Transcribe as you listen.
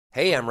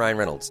Hey, I'm Ryan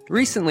Reynolds.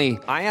 Recently,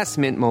 I asked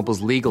Mint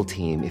Mobile's legal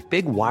team if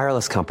big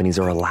wireless companies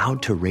are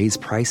allowed to raise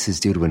prices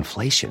due to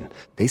inflation.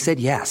 They said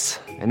yes.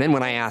 And then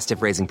when I asked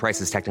if raising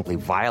prices technically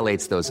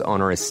violates those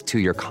onerous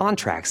two-year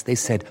contracts, they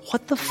said,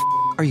 "What the f***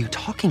 are you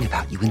talking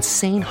about, you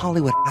insane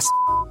Hollywood ass?"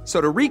 So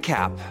to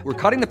recap, we're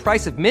cutting the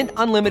price of Mint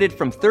Unlimited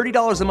from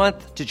 $30 a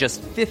month to just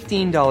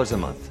 $15 a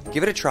month.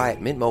 Give it a try at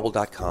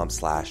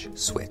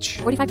mintmobile.com/switch.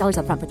 $45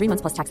 up front for 3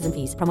 months plus taxes and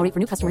fees. Promo rate for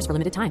new customers for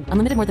limited time.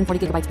 Unlimited more than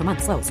 40 gigabytes per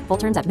month. Slows full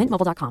terms at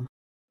mintmobile.com.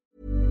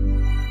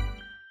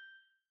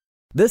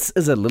 This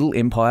is a Little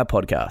Empire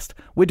podcast.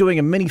 We're doing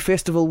a mini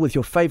festival with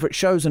your favourite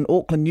shows in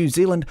Auckland, New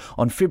Zealand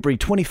on February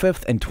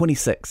 25th and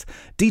 26th.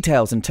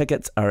 Details and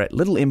tickets are at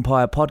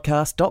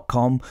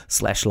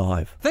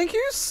littleempirepodcast.com/live. Thank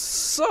you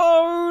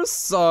so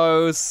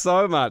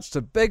much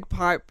to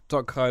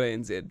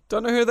bigpipe.co.nz.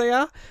 Don't know who they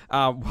are?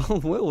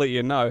 Well, we'll let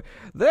you know.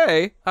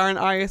 They are an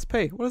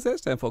ISP. What does that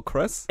stand for,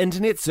 Chris?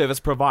 Internet service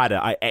provider.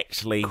 I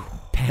actually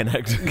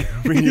panicked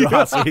when you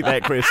asked me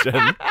that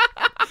question.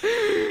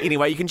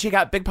 Anyway, you can check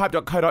out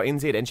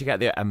bigpipe.co.nz and check out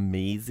their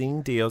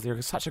amazing deals.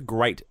 They're such a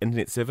great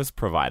internet service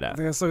provider.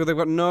 So they've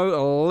got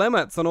no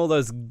limits on all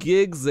those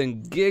gigs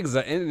and gigs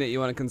of internet you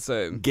want to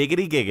consume.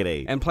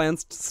 Giggity. And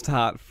plans to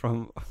start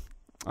from...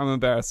 I'm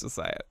embarrassed to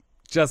say it.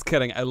 Just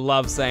kidding. I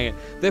love saying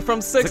it. They're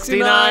from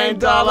 $69.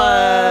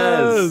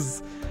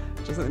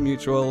 Just like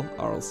mutual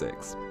oral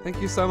sex.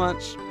 Thank you so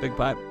much, Big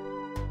Pipe.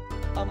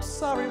 I'm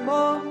sorry,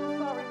 Mom.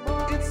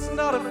 It's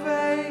not a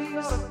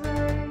phase.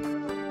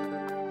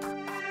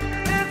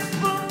 It's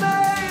the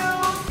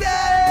male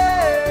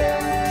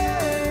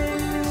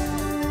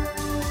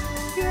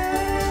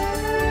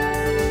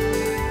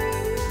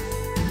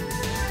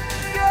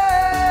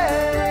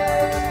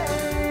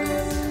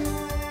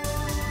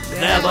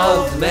They're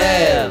both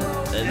men,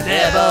 and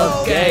they're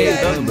both gay.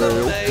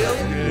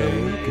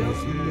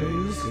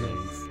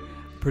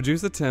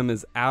 Producer Tim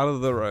is out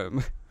of the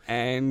room,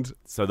 and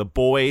So the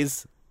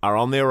boys are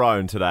on their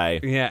own today.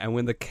 yeah, and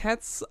when the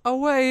cat's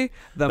away,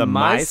 the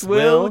mice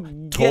will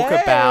talk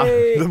gay. about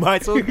the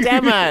mice will.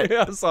 Damn it!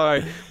 I'm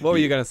sorry. What were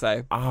you going to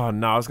say? Oh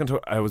no, I was going to.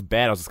 It was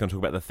bad. I was just going to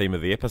talk about the theme of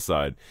the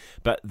episode,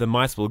 but the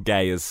mice will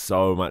gay is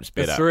so much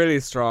better. It's really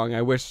strong.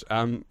 I wish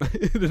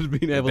it had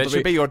been able That to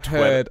should be your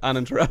heard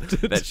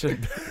uninterrupted. That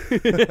should.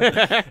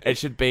 It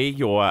should be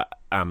your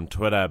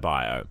Twitter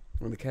bio.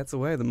 When the cat's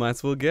away, the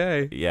mice will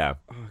gay. Yeah,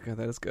 Oh god,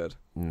 that is good.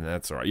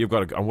 that's all right. You've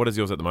got to. What is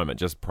yours at the moment?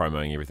 Just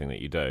promoting everything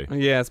that you do.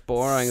 Yeah, it's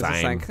boring. It's just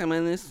Same. like, come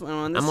on this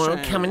I'm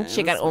gonna come and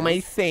check out all my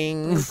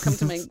things. Come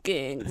to my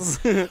gigs.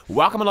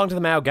 Welcome along to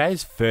the Male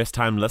Gaze,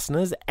 first-time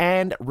listeners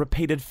and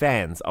repeated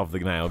fans of the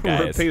Male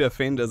Gaze. Repeat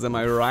offenders, am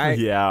I right?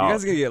 Yeah. You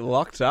guys are going to get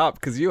locked up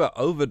because you are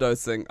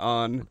overdosing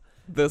on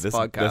this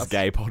podcast. This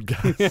gay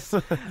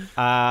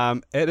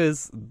podcast. It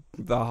is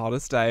the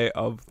hottest day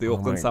of the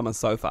Auckland my- summer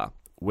so far.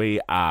 We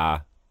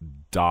are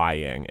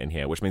dying in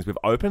here, which means we've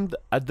opened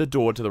the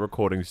door to the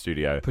recording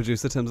studio.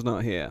 Producer Tim's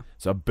not here.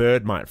 So a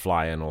bird might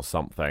fly in or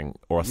something,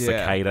 or a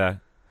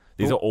cicada.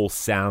 These are all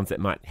sounds that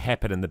might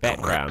happen in the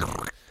background.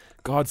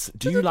 Gods,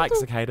 do you like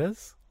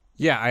cicadas?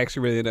 Yeah, I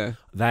actually really do.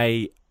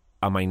 They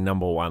are my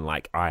number one.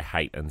 Like, I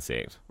hate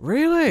insect.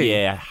 Really?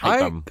 Yeah, I hate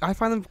them. I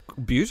find them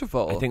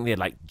beautiful. I think they're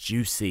like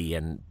juicy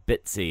and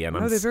bitsy, and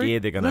I'm they're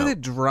scared they're gonna. No, they're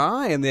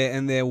dry, and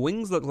their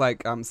wings look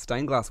like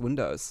stained glass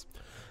windows.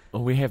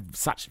 We have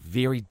such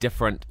very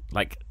different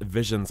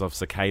visions of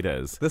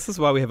cicadas. This is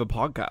why we have a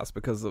podcast,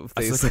 because of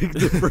these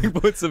different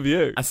points of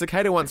view. A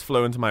cicada once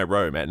flew into my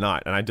room at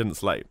night, and I didn't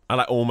sleep.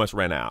 I almost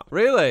ran out.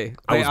 Really?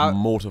 I was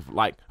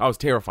mortified. I was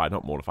terrified,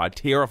 not mortified.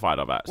 Terrified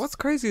of it. What's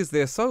crazy is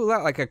they're so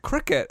loud. Like a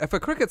cricket. If a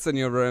cricket's in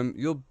your room,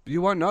 you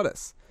won't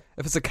notice.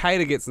 If a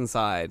cicada gets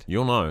inside,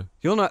 You'll know.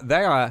 you'll know.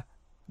 They are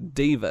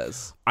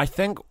divas. I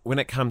think when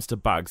it comes to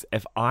bugs,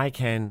 if I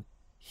can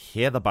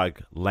hear the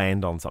bug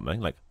land on something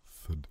like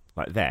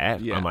that,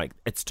 Yeah. I'm like,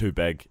 it's too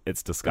big.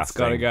 It's disgusting.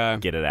 gotta go.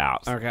 Get it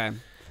out. Okay.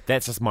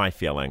 That's just my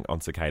feeling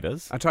on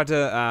cicadas. I tried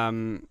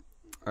to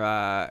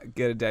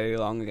get a daddy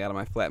long out of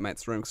my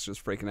flatmate's room because she was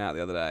freaking out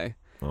the other day.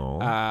 Oh.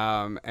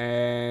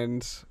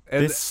 And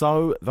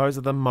Those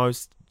are the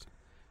most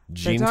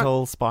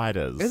gentle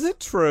spiders. is it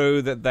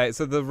true that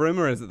so the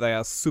rumor is that they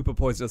are super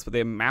poisonous, but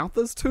their mouth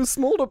is too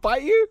small to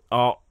bite you?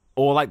 Oh,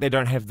 or like they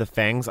don't have the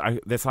fangs.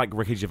 That's like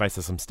Ricky Gervais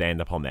does some stand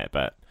up on that,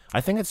 but I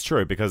think it's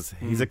true because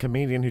he's a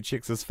comedian who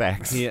checks his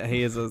facts. He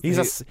is.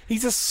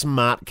 He's a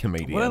smart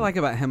comedian. What I like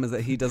about him is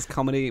that he does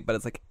comedy, but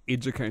it's like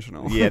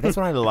educational. Yeah, that's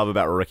what I love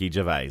about Ricky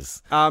Gervais.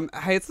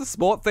 Hey, it's the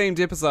sport themed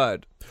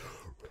episode.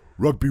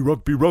 Rugby,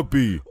 rugby,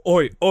 rugby.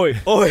 Oi, oi,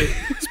 oi.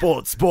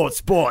 Sports, sports,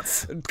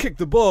 sports. Kick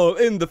the ball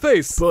in the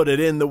face. Put it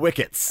in the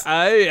wickets.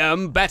 I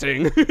am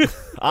batting.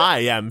 I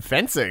am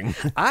fencing.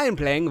 I am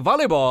playing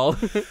volleyball.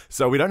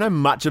 So we don't know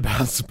much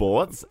about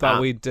sports.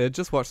 But we did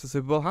just watch the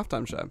Super Bowl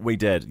halftime show. We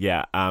did,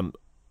 yeah. I'm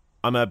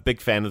a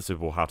big fan of the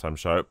Super Bowl halftime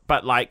show,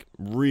 but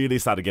really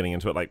started getting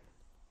into it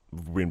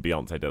when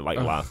Beyonce did it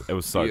last. It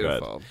was so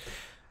Beautiful. good.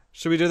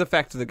 Should we do the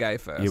fact of the gay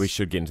first? Yeah, we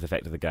should get into the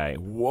fact of the gay.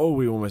 Whoa,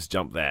 we almost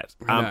jumped that.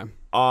 I know.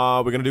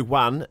 We're going to do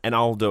one, and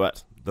I'll do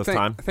it this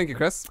time. Thank you,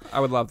 Chris. I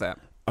would love that.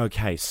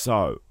 Okay,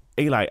 so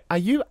Eli, are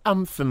you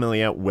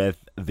familiar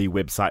with the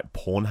website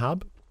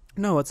Pornhub?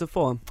 No, what's it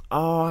for?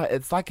 Oh,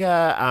 it's like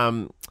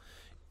a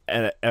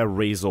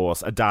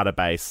resource, a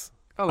database.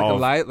 Oh,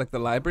 like the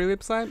library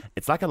website?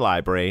 It's like a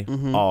library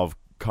of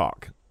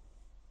cock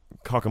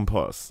and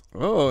puss.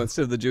 Oh,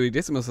 instead of the Dewey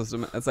Decimal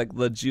System, it's like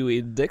the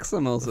Dewey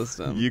Decimal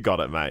System. You got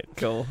it, mate.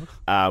 Cool.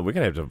 We're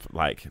gonna have to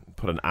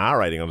put an R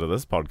rating onto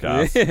this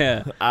podcast.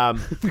 Yeah.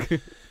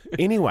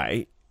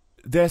 Anyway,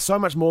 there's so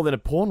much more than a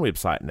porn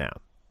website now.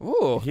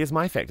 Ooh. Here's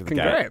my fact of the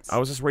Congrats. day. I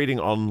was just reading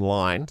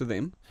online To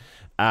them.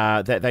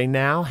 that they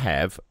now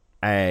have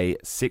a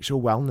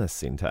sexual wellness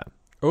center.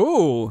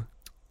 Ooh.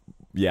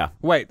 Yeah.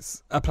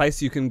 Wait, a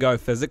place you can go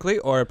physically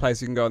or a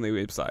place you can go on their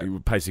website? A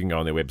place you can go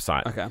on their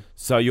website. Okay.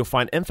 So you'll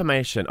find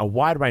information, a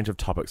wide range of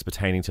topics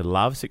pertaining to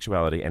love,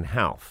 sexuality, and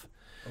health.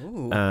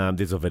 Ooh.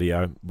 There's a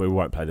video. We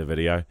won't play the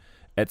video.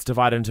 It's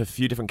divided into a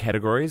few different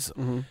categories.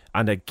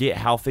 Under Get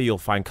Healthy, you'll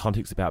find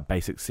context about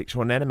basic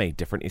sexual anatomy,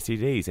 different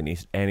STDs and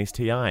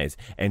STIs,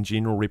 and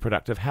general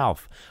reproductive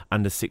health.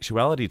 Under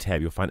Sexuality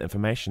tab, you'll find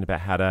information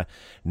about how to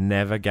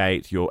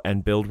navigate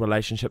and build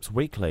relationships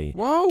weekly.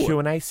 Whoa.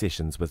 Q&A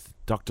sessions with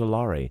Dr.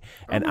 Laurie,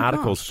 and my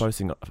articles gosh.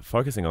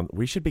 focusing on...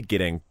 We should be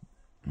getting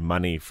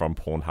money from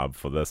Pornhub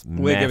for this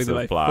We're giving them a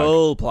massive plug.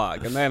 full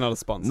plug, and they're not a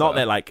sponsor. Not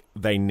that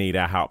they need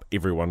our help.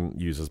 Everyone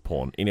uses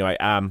porn. Anyway,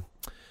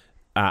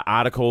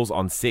 articles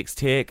on sex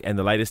tech and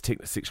the latest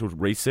sexual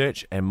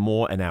research and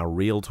more in our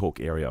Real Talk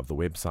area of the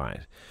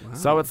website. Wow.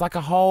 So it's like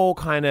a whole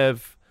kind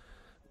of,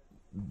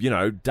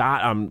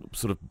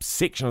 sort of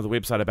section of the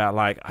website about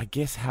I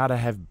guess how to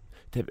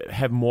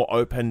have more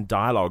open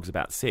dialogues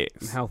about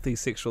sex. Healthy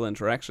sexual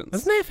interactions.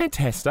 Isn't that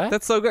fantastic?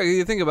 That's so great.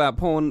 You think about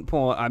porn.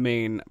 I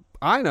mean,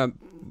 I know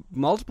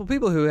multiple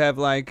people who have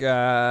they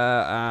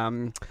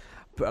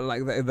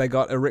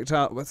got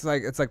erectile. It's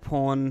like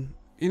porn.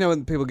 You know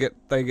when people get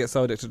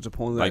so addicted to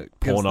porn that it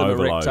gives porn them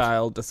overload.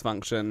 erectile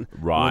dysfunction.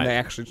 Right. When they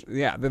actually,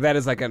 that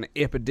is like an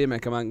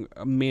epidemic among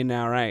men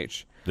our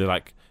age. They're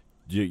like,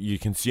 you're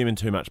consuming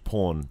too much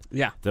porn.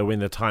 Yeah. That when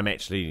the time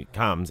actually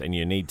comes and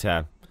you need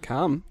to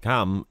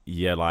Come,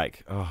 you're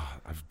like, oh,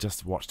 I've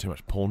just watched too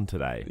much porn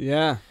today.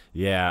 Yeah.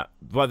 Yeah.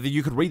 But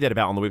you could read that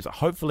about on the website.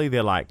 Hopefully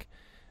they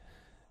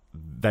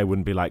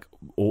wouldn't be like,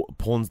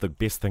 porn's the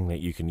best thing that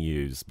you can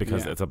use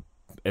because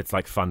it's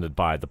funded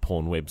by the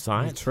porn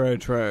website.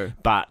 True.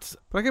 But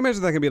I can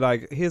imagine they can be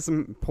like, here's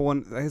some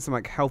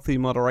healthy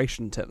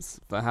moderation tips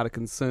for how to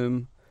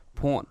consume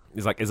porn.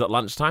 it's like, is it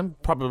lunchtime?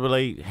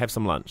 Probably have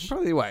some lunch.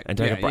 Probably wait. And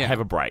have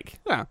a break.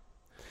 Yeah.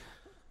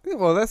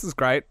 Well, this is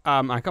great.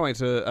 I can't wait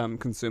to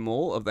consume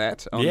all of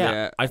that. I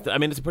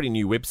mean, it's a pretty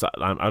new website.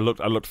 I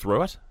looked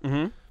through it.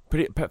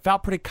 Mm-hmm.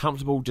 Felt pretty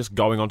comfortable just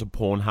going onto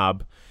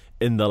Pornhub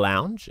in the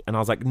lounge, and I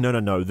was like,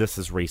 no, this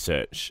is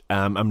research.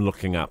 I'm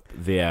looking up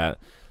their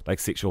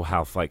sexual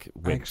health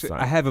website. Actually,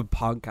 I have a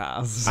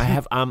podcast. I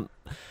have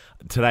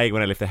today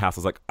when I left the house, I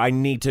was like, I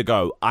need to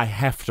go. I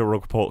have to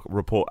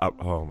report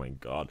up. Oh my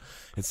god,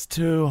 it's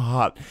too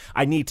hot.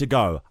 I need to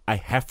go. I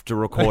have to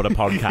record a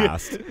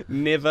podcast.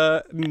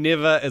 Never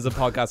is a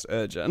podcast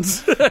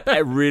urgent.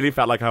 It really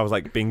felt like I was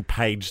being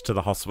paged to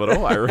the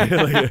hospital. I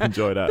really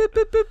enjoyed it.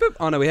 Boop, boop, boop.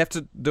 Oh no, we have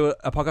to do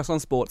a podcast on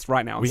sports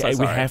right now. We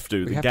have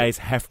to. The gays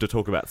have to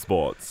talk about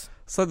sports.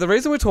 So the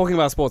reason we're talking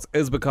about sports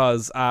is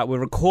because we're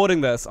recording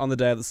this on the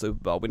day of the Super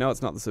Bowl. We know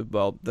it's not the Super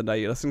Bowl the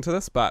day you're listening to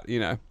this, but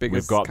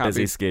we've got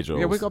busy schedules.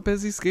 Yeah, we've got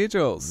busy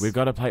schedules. We've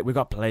got to play. We've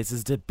got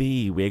places to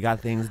be. We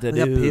got things to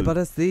do. We got people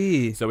to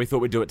see. So we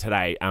thought we'd do it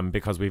today,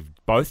 because we've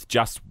both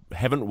just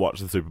haven't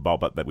watched the Super Bowl,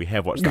 but that we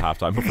have watched the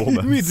halftime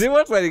performance. We did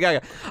watch Lady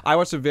Gaga. I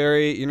watched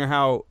you know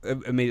how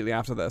immediately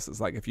after this,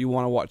 it's like if you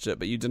want to watch it,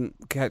 but you didn't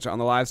catch it on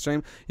the live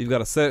stream, you've got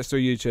to search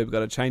through YouTube, got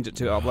to change it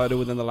to upload it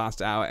within the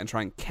last hour, and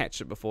try and catch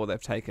it before they've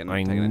taken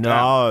it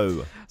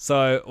down.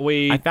 So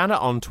I found it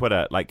on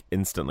Twitter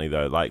instantly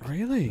though.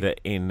 Really? The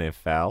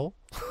NFL.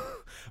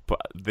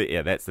 But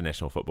that's the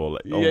National Football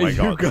League. Oh yeah, my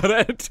god, you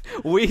got it.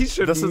 We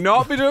should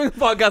not be doing a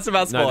podcast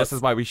about sports. No, this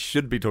is why we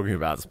should be talking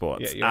about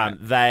sports. Yeah,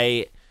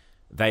 right.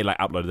 They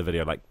uploaded the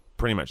video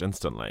pretty much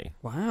instantly.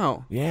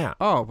 Wow. Yeah.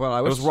 Oh well,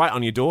 it was right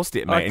on your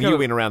doorstep, mate, and you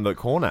went around the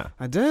corner.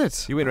 I did.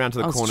 You went around to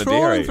the corner dairy. I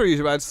was dairy. scrolling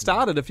through YouTube. I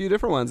started a few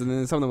different ones, and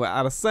then some of them were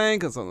out of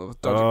sync, and some of them were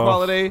dodgy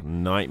quality.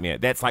 Nightmare.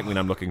 That's when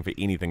I'm looking for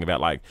anything about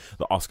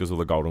the Oscars or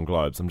the Golden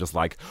Globes. I'm just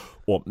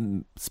or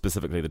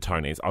specifically the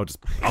Tonys.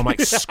 I'm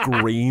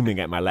screaming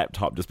at my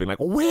laptop, just being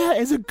where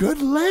is a good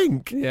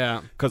link?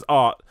 Yeah. Because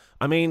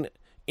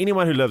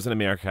anyone who lives in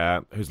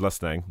America who's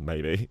listening,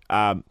 maybe,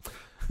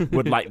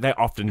 would they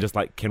often just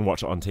can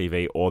watch it on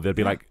TV, or they'd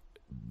be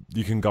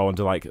you can go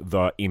onto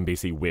the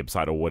NBC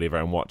website or whatever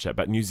and watch it.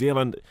 But New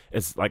Zealand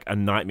is a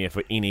nightmare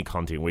for any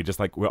content. We're just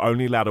we're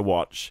only allowed to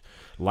watch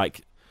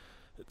old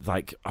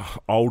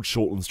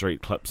Shortland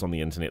Street clips on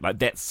the internet.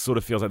 That sort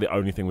of feels like the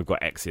only thing we've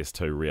got access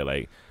to,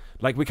 really.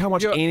 We can't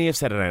watch any of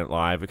Saturday Night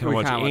Live. We can't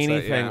watch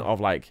anything of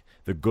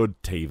the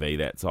good TV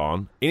that's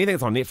on. Anything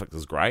that's on Netflix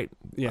is great.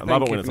 Yeah, I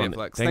love it when it's on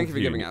Netflix. Thank you for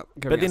giving out.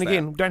 But then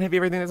again, don't have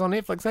everything that's on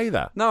Netflix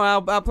either. No,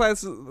 our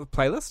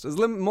playlist is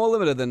more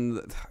limited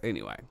than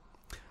anyway.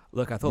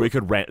 Look, I thought We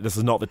could rant. This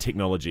is not the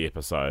technology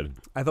episode.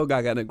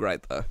 Gaga did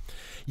great though.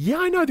 Yeah,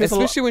 I know. There's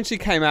Especially when she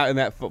came out in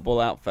that football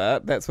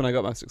outfit. That's when I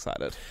got most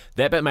excited.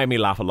 That bit made me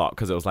laugh a lot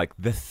because it was like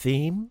the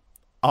theme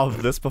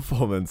of this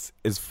performance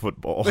is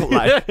football.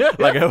 like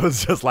it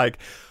was just like,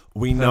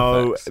 we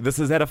know this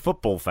is at a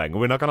football thing.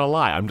 We're not going to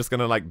lie. I'm just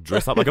going to like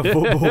dress up like a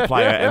football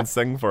player and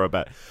sing for a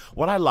bit.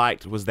 What I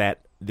liked was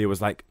that there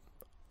was like,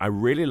 I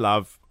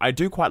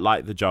do quite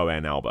like the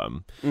Joanne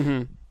album,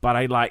 but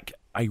I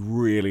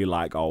really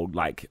like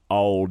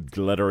old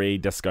glittery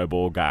disco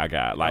ball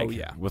Gaga,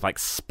 with like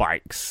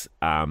spikes.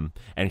 And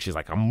she's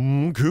like,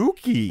 I'm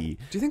kooky.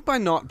 Do you think by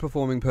not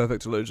performing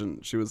Perfect Illusion,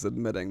 she was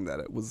admitting that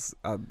it was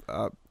a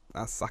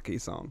sucky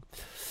song?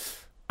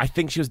 I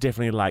think she was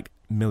definitely like,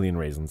 Million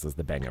Reasons is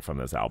the banger from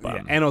this album.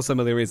 Yeah, and also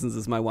Million Reasons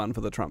is my one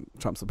for the Trump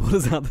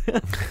supporters out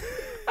there.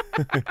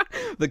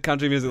 The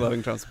country music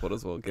loving Trump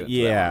supporters will get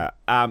into that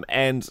one.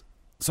 And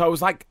so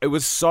it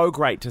was so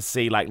great to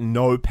see like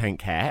no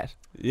pink hat.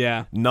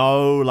 Yeah.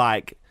 No,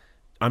 like,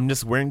 I'm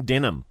just wearing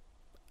denim.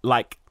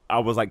 Like, I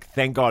was like,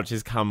 thank God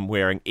she's come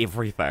wearing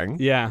everything.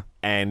 Yeah.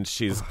 And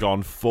she's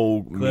gone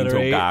full Glittery.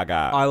 mental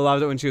Gaga. I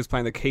loved it when she was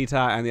playing the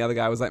guitar and the other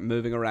guy was like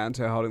moving around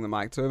to her, holding the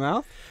mic to her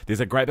mouth. There's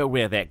a great bit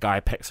where that guy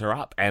picks her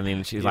up and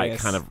then she's like,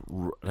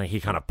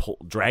 he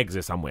drags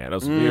her somewhere. It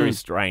was very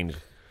strange.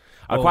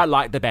 I quite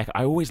like the back.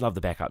 I always love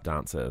the backup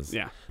dancers.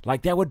 Yeah.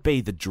 Like, that would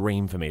be the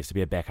dream for me, is to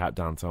be a backup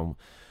dancer.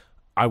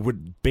 I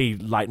would be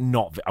like,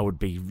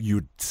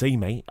 you'd see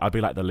me. I'd be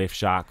like the left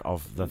shark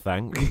of the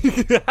thing.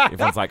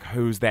 Everyone's like,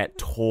 who's that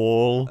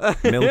tall,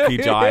 milky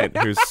giant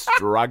who's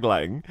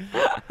struggling?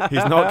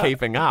 He's not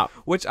keeping up.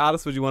 Which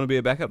artist would you want to be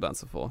a backup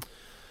dancer for?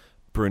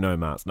 Bruno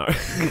Mars, no.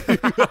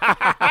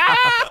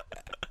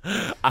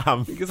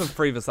 You get some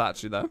free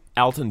Versace, though.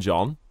 Elton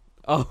John.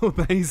 Oh,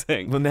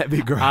 amazing. Wouldn't that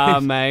be great?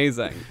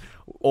 Amazing.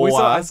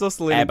 Or I saw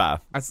Celine.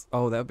 ABBA. That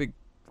would be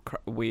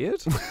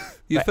weird.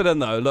 You'd fit in,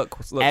 though.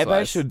 Looks ABBA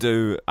wise. should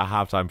do a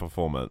halftime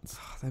performance.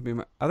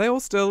 Are they all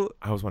still...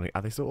 I was wondering,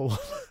 are they still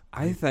alive?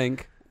 I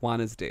think one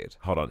is dead.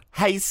 Hold on.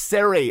 Hey,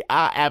 Siri,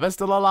 are ABBA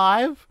still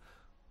alive?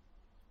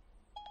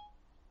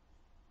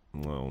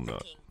 Oh, no.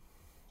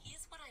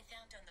 Here's what I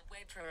found on the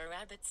web for a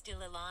rabbit still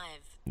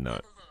alive. No.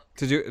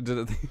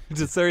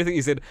 Did Siri think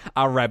you said,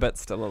 are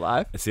rabbits still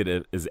alive? I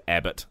said, is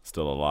Abbott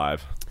still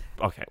alive?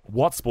 Okay.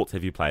 What sports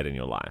have you played in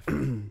your life?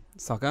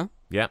 Soccer.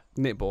 Yeah.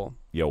 Netball.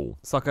 Yo.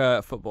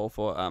 Soccer, football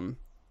for,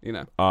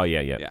 Oh,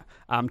 yeah. Yeah.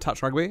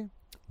 Touch rugby.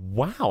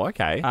 Wow,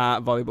 okay.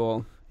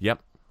 Volleyball.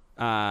 Yep.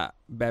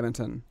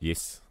 Badminton.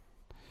 Yes.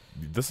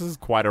 This is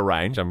quite a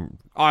range.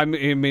 I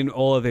mean,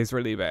 all of these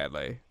really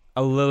badly.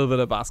 A little bit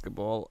of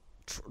basketball,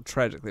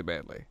 tragically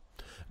badly.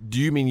 Do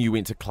you mean you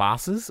went to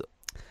classes,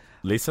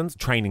 lessons,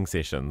 training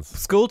sessions?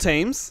 School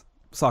teams,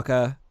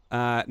 soccer,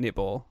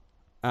 netball.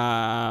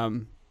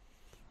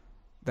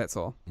 That's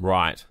all.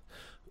 Right.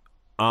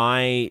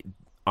 I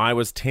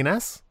was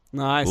tennis.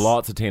 Nice.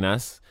 Lots of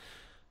tennis.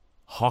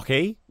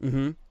 Hockey.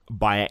 Mm-hmm.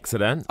 By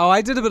accident. Oh,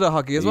 I did a bit of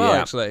hockey as well, Yeah.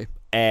 actually.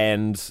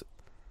 And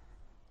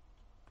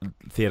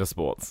theatre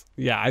sports.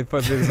 Yeah, I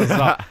put theatre sports as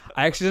well.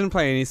 I actually didn't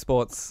play any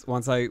sports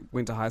once I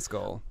went to high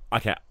school.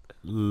 Okay.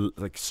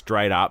 Like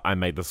straight up, I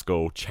made the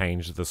school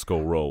change the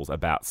school rules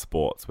about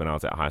sports when I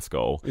was at high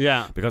school.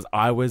 Yeah. Because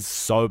I was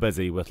so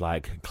busy with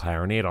like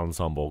clarinet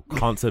ensemble,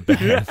 concert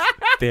band,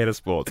 theatre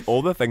sports,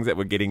 all the things that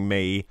were getting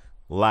me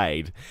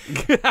laid.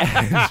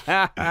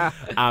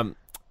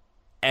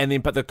 And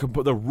then, but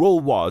the rule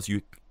was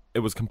it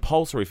was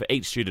compulsory for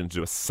each student to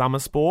do a summer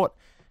sport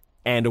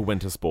and a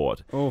winter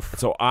sport. Oof.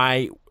 So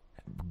I,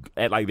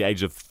 at like the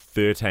age of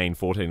 13,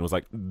 14, was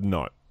like,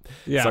 no.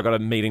 Yeah. So I got a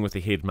meeting with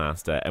the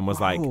headmaster and was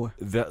like, Oh.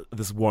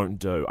 this won't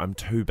do. I'm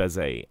too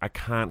busy. I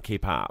can't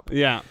keep up.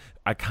 Yeah.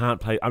 I can't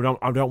play. I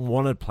don't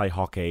want to play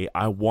hockey.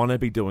 I want to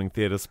be doing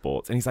theatre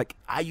sports. And he's like,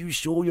 are you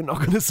sure you're not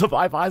going to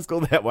survive high school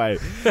that way?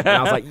 And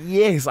I was like,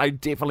 yes, I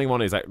definitely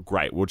want to. He's like,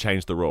 great, we'll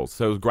change the rules.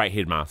 So it was a great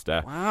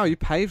headmaster. Wow, you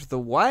paved the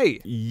way.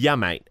 Yeah,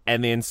 mate.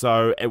 And then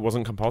so it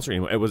wasn't compulsory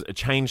anymore. It was a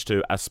change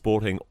to a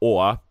sporting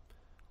or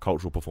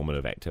cultural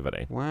performative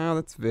activity. Wow,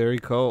 that's very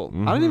cool.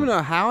 I don't even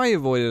know how I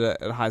avoided it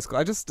at high school.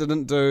 I just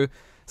didn't do...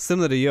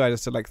 Similar to you, I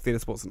just did like theatre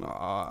sports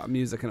and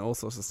music and all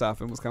sorts of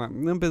stuff and was kind of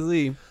I'm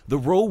busy. The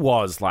rule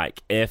was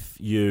like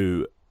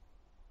the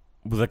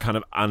kind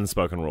of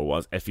unspoken rule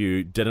was if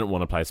you didn't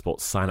want to play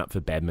sports, sign up for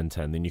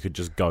badminton, then you could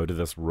just go to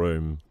this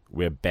room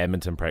where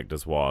badminton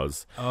practice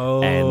was.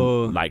 Oh.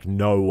 And like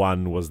no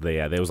one was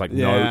there. There was like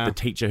Yeah. the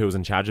teacher who was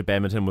in charge of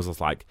badminton was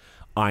just like,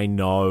 I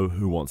know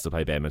who wants to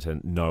play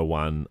badminton. No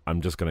one. I'm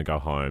just going to go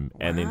home.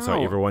 And then so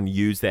Wow. everyone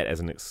used that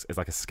as as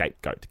like a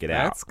scapegoat to get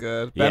out. That's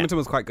good. Yeah. Badminton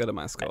was quite good at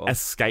my school. A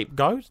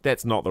scapegoat?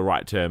 That's not the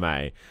right term,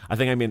 eh? I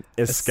think I meant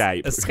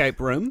escape. Escape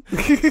room.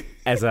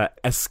 As a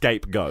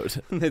scapegoat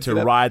That's to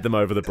it. ride them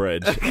over the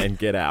bridge and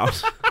get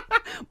out.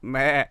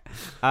 Meh.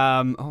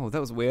 Oh, that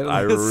was weird.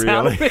 I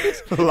Sound really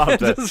effect.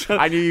 loved it. Just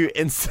I knew you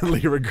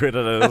instantly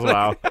regretted it as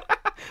well.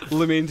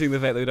 lamenting the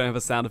fact that we don't have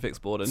a sound effects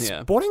board in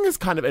here. Sporting is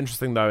kind of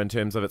interesting though in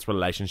terms of its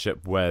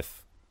relationship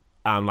with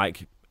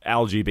like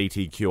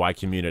LGBTQI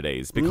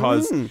communities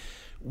because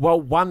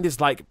Well, one,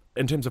 there's like,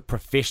 in terms of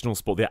professional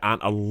sport, there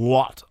aren't a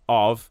lot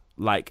of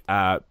like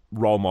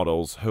role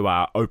models who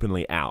are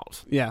openly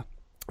out. Yeah.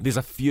 There's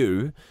a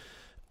few,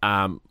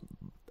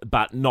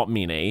 but not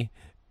many.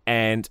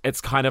 And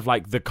it's kind of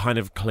like the kind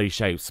of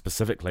cliche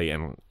specifically,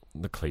 and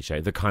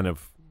the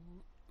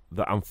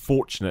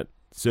unfortunate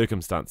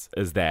circumstance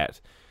is that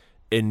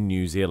in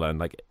New Zealand,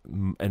 like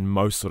in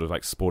most sort of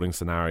like sporting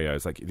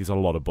scenarios, like there's a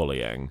lot of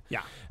bullying.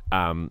 Yeah.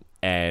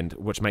 And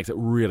which makes it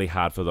really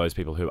hard for those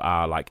people who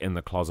are like in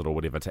the closet or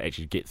whatever to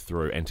actually get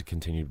through and to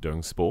continue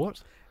doing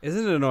sport.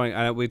 Isn't it annoying?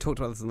 I know we talked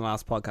about this in the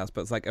last podcast,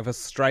 but it's like if a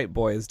straight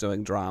boy is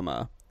doing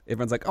drama,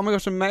 everyone's like, oh my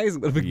gosh,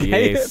 amazing. But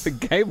if a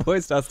gay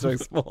boy starts doing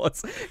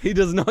sports, he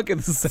does not get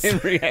the same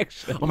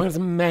reaction. Oh my God, it's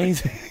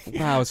amazing.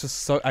 Wow, it's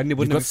just so... I wouldn't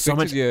You've have got so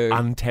much expected you.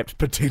 untapped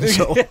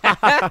potential.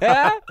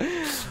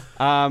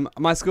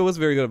 My school was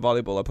very good at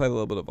volleyball. I played a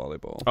little bit of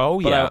volleyball. Oh,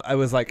 yeah. But I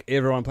was like,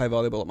 everyone played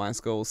volleyball at my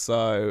school,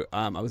 so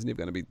I was never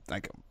going to be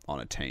like on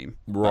a team.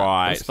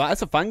 Right.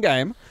 It's a fun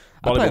game.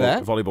 I play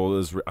that. Volleyball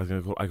is... I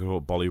could call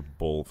it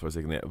volleyball for a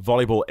second there.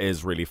 Volleyball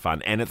is really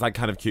fun. And it's like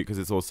kind of cute because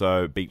it's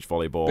also beach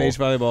volleyball. Beach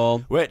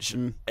volleyball. Which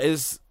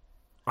is...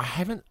 I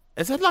haven't...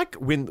 Is it like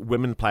when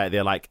women play it,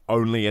 they're like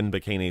only in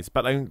bikinis?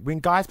 But when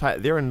guys play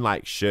it, they're in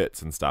like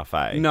shirts and stuff,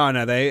 eh? No,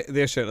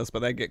 they're shirtless,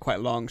 but they get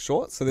quite long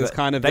shorts. So there's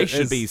kind of... They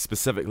should be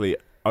specifically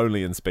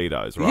only in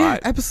Speedos, right? Yeah,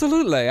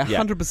 absolutely.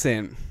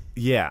 100%.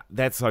 Yeah,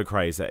 that's so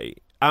crazy.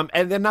 And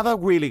another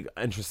really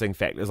interesting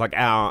fact is like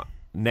our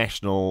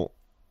national...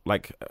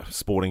 like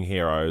sporting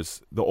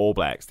heroes, the All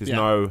Blacks. There's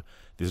no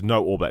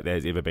All Black that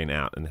has ever been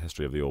out in the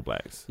history of the All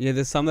Blacks. Yeah,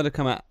 there's some that have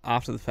come out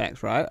after the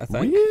fact, right? I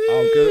think.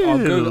 Really? I'll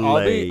Google.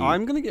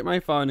 I'm going to get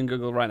my phone and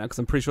Google right now because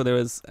I'm pretty sure there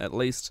is at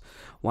least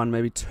one,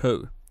 maybe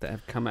two that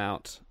have come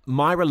out.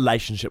 My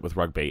relationship with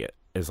rugby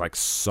is like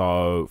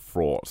so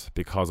fraught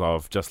because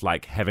of just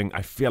like having.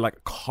 I feel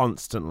like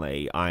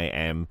constantly I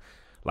am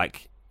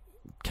like.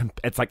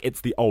 It's like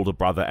it's the older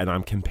brother, and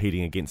I'm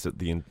competing against it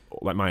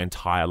like my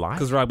entire life.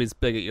 Because rugby's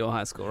big at your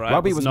high school, right?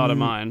 Rugby was not at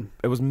mine.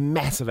 It was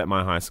massive at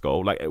my high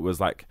school. Like it was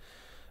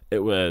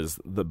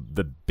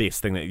the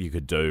best thing that you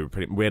could do.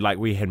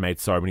 We had made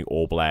so many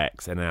All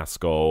Blacks in our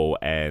school,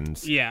 and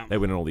they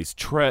went on all these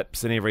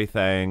trips and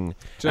everything.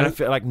 And I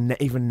feel like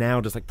even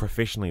now, just like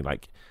professionally,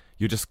 like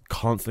you're just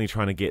constantly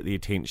trying to get the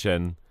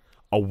attention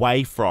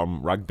away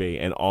from rugby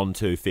and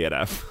onto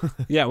theatre.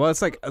 Yeah, well,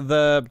 it's like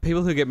the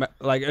people who get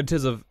like in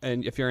terms of,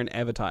 and if you're in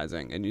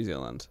advertising in New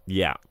Zealand,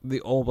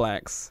 the All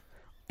Blacks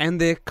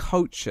and their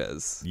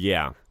coaches,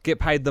 get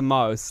paid the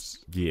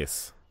most.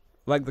 Yes,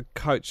 like the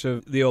coach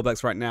of the All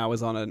Blacks right now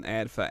is on an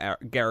ad for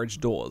Garage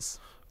Doors.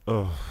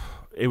 Oh,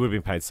 it would have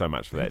been paid so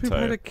much for that too.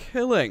 Paid a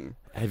killing.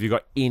 Have you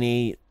got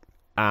any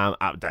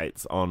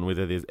updates on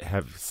whether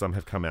some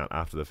have come out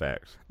after the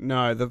fact?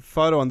 No, the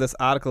photo on this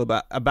article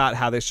about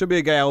how there should be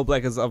a gay All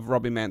Black is of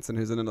Robbie Manson,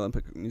 who's an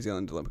New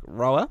Zealand Olympic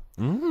rower,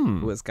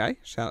 who is gay.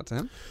 Shout out to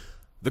him.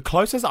 The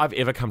closest I've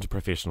ever come to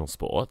professional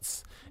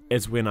sports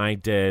is when I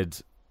did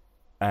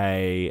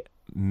a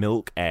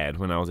milk ad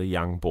when I was a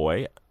young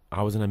boy.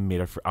 I was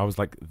I was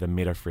like the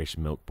Metafresh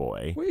milk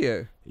boy. Were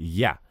you?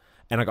 Yeah.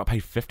 And I got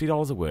paid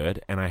 $50 a word,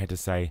 and I had to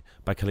say,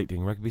 by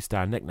collecting rugby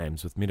star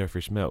nicknames with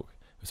Metafresh milk.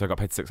 So I got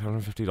paid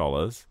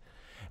 $650,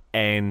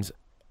 and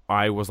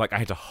I was like, I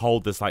had to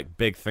hold this like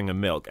big thing of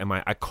milk, and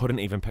I couldn't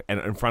even and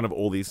in front of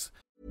all these.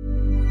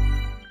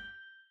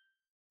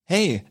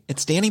 Hey,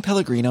 it's Danny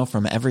Pellegrino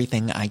from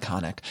Everything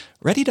Iconic.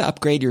 Ready to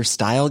upgrade your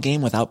style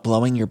game without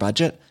blowing your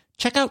budget?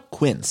 Check out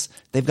Quince.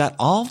 They've got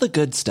all the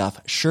good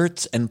stuff: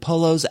 shirts and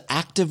polos,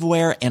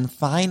 activewear, and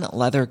fine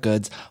leather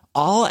goods,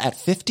 all at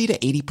 50 to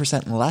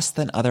 80% less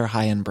than other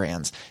high-end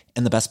brands.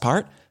 And the best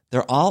part?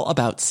 They're all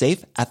about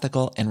safe,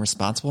 ethical, and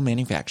responsible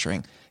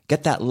manufacturing.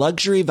 Get that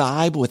luxury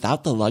vibe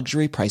without the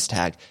luxury price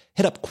tag.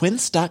 Hit up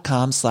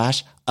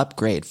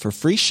quince.com/upgrade for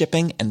free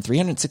shipping and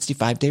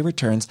 365-day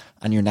returns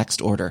on your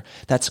next order.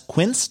 That's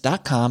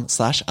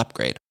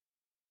quince.com/upgrade.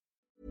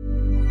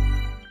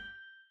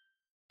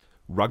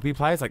 Rugby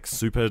players, like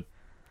Super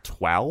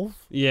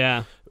 12?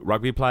 Yeah.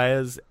 Rugby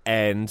players,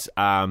 and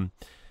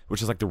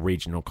which is like the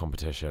regional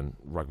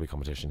rugby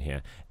competition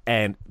here.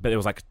 But it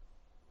was like,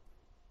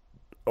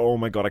 oh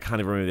my God, I can't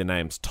even remember their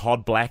names.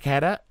 Todd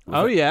Blackadder.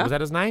 Was that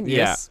his name?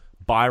 Yes. Yeah.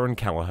 Byron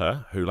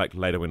Kelleher, who like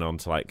later went on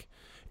to like,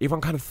 everyone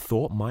kind of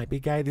thought might be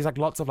gay. There's like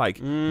lots of like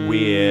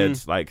weird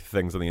like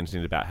things on the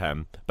internet about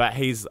him. But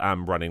he's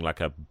running like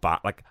a bar,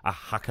 like a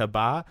haka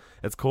bar,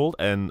 it's called,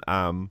 in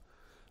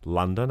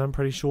London, I'm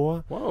pretty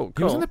sure. Whoa, cool.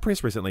 He was in the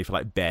press recently for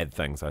like bad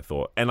things, I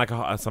thought. And like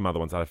some other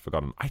ones that I've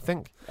forgotten. I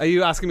think. Are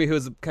you asking me who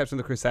was the captain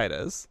of the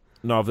Crusaders?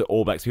 No, of the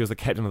All Blacks. He was the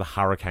captain of the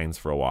Hurricanes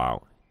for a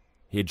while.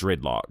 He had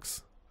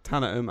dreadlocks.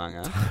 Tana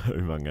Umaga.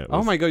 Umaga.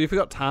 Oh my God, you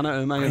forgot Tana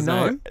Umaga's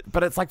name?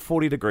 But it's like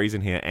 40 degrees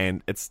in here,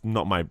 and it's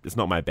not my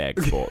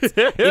bag, sports.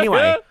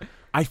 Anyway,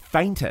 I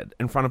fainted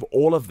in front of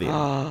all of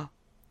them.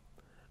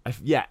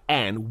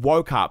 And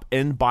woke up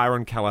in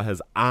Byron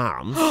Kelleher's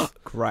arms.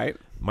 Great.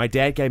 my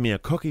dad gave me a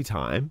cookie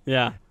time.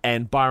 Yeah.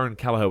 And Byron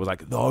Callagher was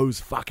like, those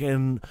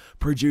fucking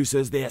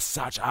producers, they're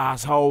such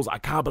assholes. I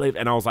can't believe.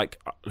 And I was like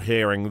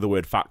hearing the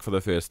word fuck for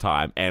the first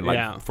time. And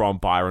like from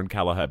Byron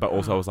Callagher. But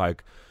also I was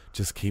like,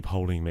 just keep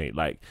holding me.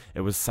 Like,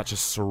 it was such a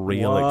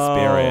surreal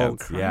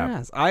experience. Christ.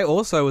 Yeah. I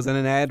also was in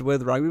an ad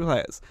with rugby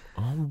players.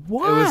 Oh,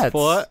 what? It was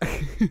for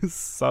it was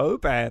so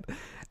bad.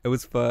 It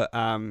was for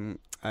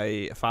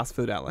a fast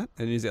food outlet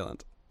in New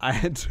Zealand. I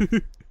had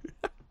to.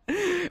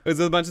 It was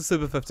with a bunch of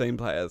Super 15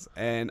 players,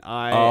 and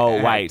I.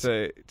 Oh wait,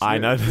 I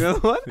know. You know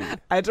what?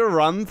 I had to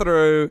run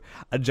through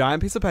a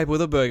giant piece of paper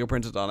with a burger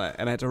printed on it,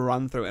 and I had to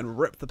run through and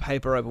rip the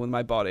paper open with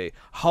my body,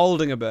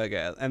 holding a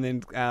burger, and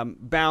then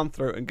bound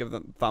through and give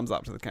them thumbs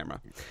up to the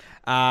camera.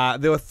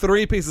 There were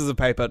 3 pieces of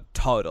paper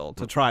total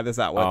to try this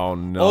out with. Oh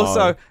no!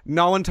 Also,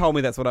 no one told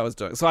me that's what I was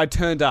doing, so I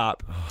turned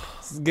up,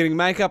 getting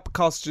makeup,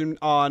 costume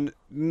on,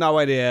 no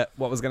idea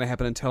what was going to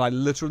happen until I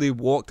literally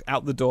walked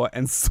out the door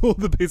and saw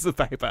the piece of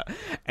paper.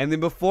 And then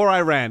before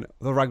I ran,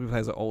 the rugby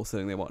players are all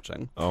sitting there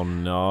watching. Oh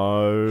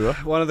no!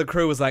 One of the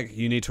crew was like,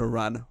 "You need to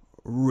run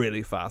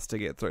really fast to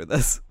get through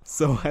this."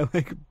 So I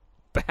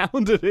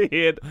bounded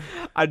ahead.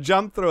 I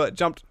jumped through it,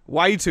 jumped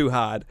way too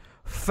hard.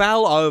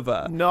 Fell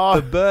over. No.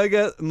 The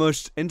burger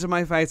mushed into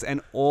my face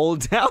and all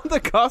down the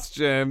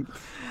costume.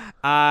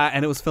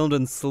 And it was filmed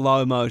in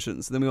slow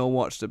motion. So then we all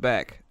watched it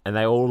back. And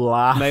they all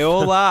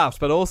laughed.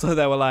 But also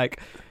they were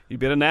like, you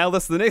better nail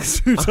this the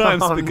next 2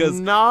 times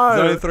because there's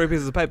only 3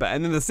 pieces of paper.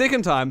 And then the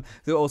second time,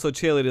 there were also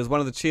cheerleaders. One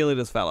of the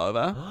cheerleaders fell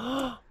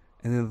over.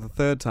 And then the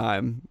third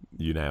time...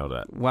 You nailed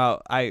it.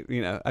 Well, I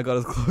got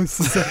as close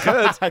as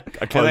I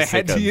could. And I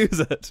had to use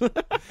it.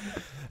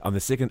 On the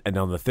second and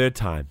on the third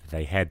time,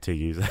 they had to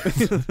use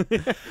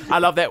it. I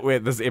love that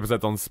this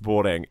episode's on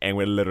sporting and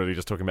we're literally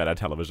just talking about our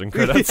television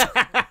credits.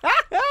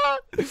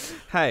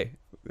 Hey,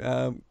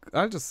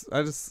 I just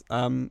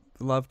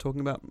love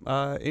talking about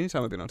any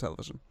time I've been on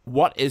television.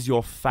 What is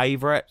your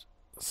favourite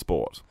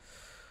sport?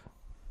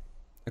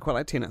 I quite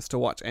like tennis to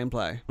watch and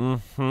play.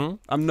 Mm-hmm.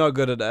 I'm no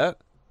good at it.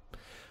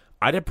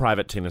 I did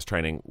private tennis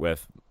training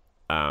with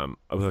a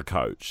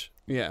coach.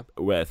 Yeah.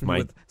 With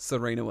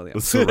Serena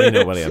Williams.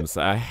 Serena Williams.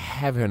 I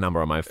have her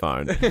number on my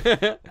phone.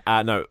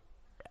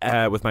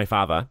 With my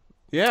father.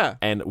 Yeah.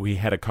 And we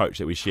had a coach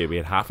that we shared. We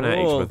had half an hour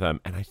each with him.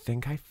 And I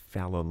think I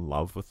fell in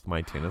love with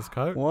my tennis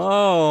coach.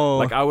 Whoa.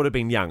 Like, I would have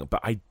been young, but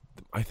I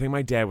think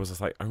my dad was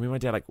just like, I remember my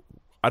dad, like,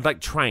 I'd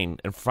like train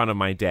in front of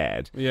my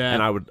dad. Yeah.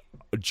 And I would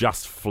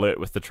just flirt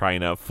with the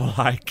trainer for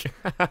like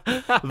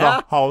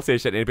the whole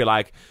session. And he'd be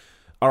like,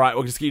 all right,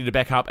 we'll just get you to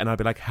back up. And I'd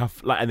be like,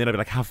 and then I'd be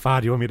like, how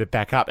far do you want me to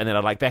back up? And then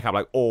I'd like back up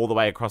like all the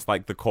way across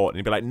like the court. And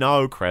he'd be like,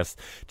 no, Chris,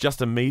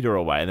 just a meter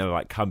away. And then I'd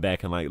like come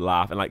back and like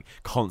laugh and like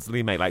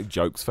constantly make like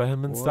jokes for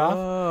him and stuff.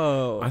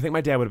 I think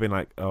my dad would have been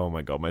like, oh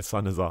my God, my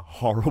son is a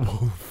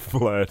horrible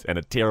flirt and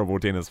a terrible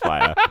tennis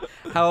player.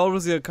 How old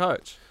was your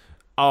coach?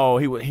 Oh,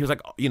 he was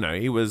like,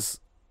 he was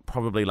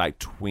probably like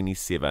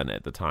 27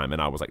 at the time. And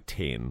I was like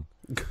 10.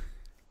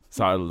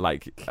 So I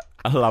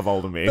love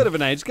older men. Bit of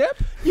an age gap.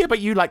 Yeah, but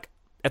you like,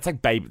 it's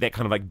like that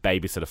kind of like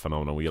babysitter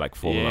phenomenon where you like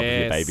fall in love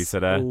with your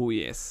babysitter. Oh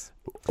yes.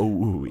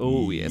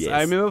 Oh yes.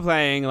 I remember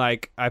playing I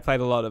played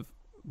a lot of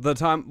the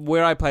time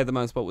where I played the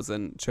most sport was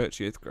in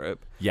church youth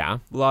group. Yeah.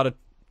 A lot of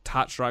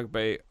touch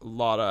rugby, a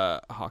lot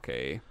of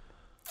hockey.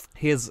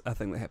 Here's a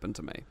thing that happened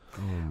to me.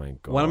 Oh my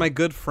God. One of my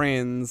good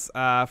friends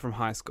from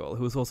high school,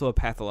 who was also a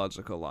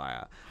pathological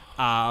liar.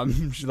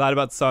 She lied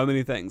about so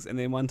many things, and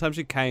then one time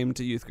she came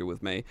to youth group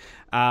with me.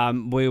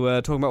 We were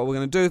talking about what we were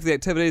going to do for the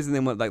activities, and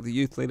then the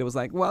youth leader was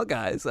like, well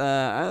guys,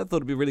 I thought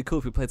it'd be really cool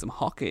if we played some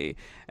hockey.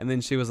 And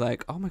then she was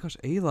like, oh my gosh,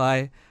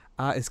 Eli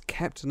is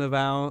captain of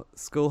our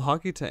school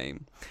hockey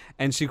team.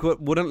 And she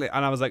wouldn't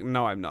and I was like,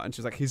 no, I'm not. And she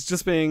was like, he's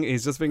just being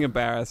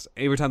embarrassed.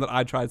 Every time that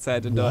I tried to say I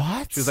didn't do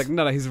it, she was like,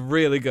 no, he's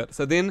really good.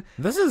 So then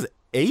this is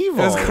evil.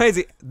 It was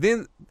crazy.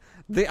 Then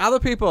the other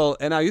people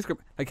in our youth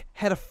group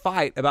had a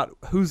fight about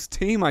whose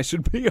team I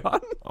should be on.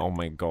 Oh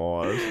my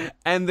God.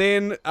 And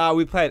then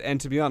we played, and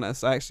to be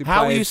honest, I actually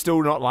How are you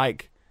still not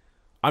like,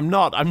 I'm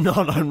not.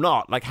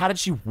 Like, how did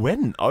she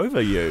win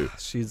over you?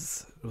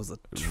 It was a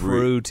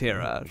true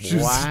terror. She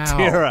was a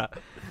terror.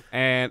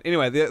 And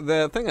anyway,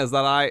 the thing is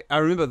that I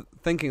remember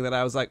thinking that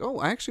I was like, oh,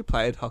 I actually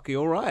played hockey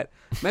all right.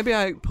 Maybe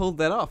I pulled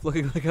that off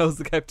looking like I was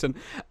the captain.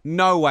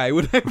 No way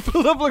would I have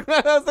pulled off looking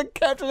like I was the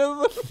captain of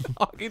the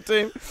hockey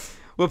team.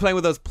 We're playing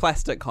with those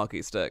plastic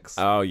hockey sticks.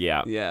 Oh,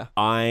 yeah. Yeah.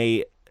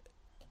 I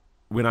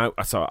went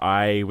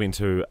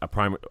to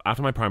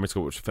after my primary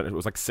school, which finished, it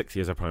was like 6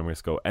 years of primary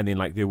school, and then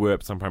like there were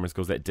some primary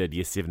schools that did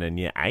year 7 and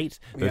year 8,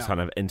 those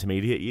kind of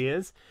intermediate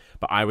years,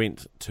 but I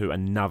went to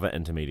another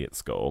intermediate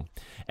school,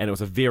 and it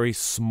was a very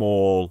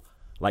small,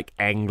 like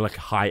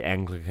high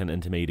Anglican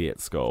intermediate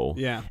school.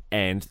 Yeah.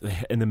 And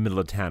in the middle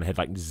of town, it had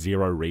like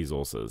zero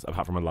resources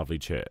apart from a lovely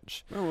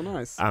church. Oh,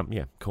 nice.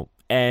 Yeah, cool.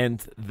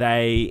 And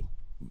they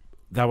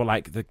were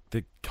like,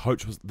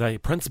 the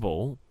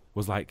principal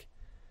was like,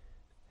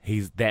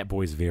 that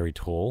boy's very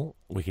tall.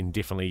 We can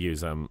definitely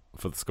use him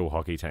for the school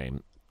hockey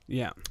team.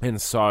 Yeah.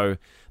 And so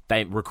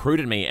they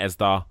recruited me as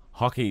the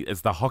hockey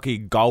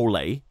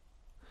goalie,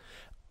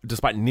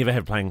 despite never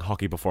have playing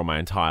hockey before my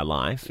entire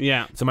life.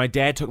 Yeah. So my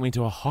dad took me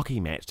to a hockey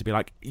match to be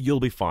like, you'll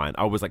be fine.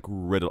 I was like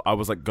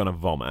gonna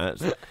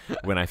vomit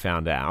when I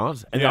found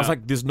out. And I was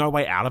like, there's no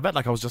way out of it.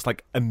 Like I was just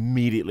like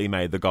immediately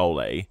made the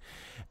goalie.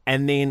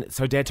 And then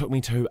so dad took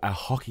me to a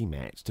hockey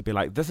match to be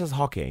like, this is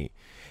hockey.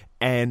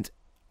 And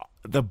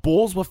the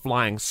balls were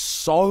flying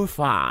so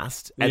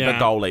fast at the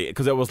goalie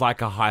because it was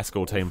like a high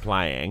school team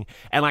playing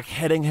and like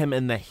hitting him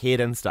in the head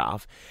and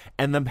stuff.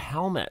 And the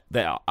helmet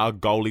that a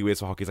goalie wears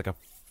for hockey is like a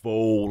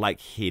full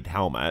like head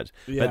helmet.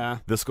 Yeah.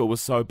 But the school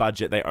was so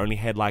budget they only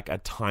had like a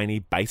tiny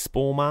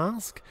baseball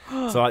mask.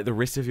 So like the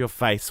rest of your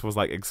face was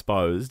like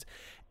exposed.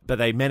 But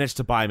they managed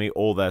to buy me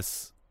all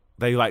this.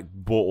 They like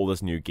bought all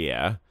this new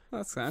gear.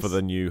 That's nice. For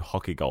the new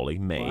hockey goalie,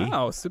 me.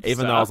 Wow, superstar.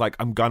 Even though I was like,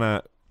 I'm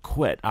gonna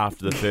quit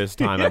after the first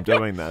time I'm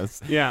doing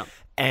this. Yeah.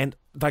 And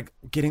like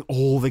getting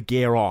all the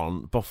gear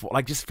on before,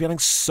 like just feeling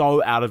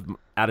so out of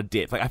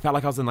depth. Like I felt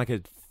like I was in like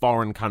a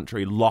foreign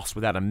country, lost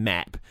without a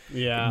map,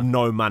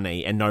 no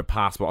money and no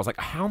passport. I was like,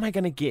 how am I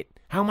going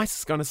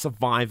to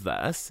survive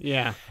this?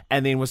 Yeah.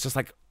 And then was just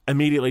like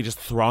immediately just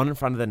thrown in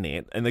front of the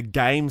net and the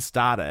game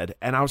started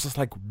and I was just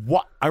like,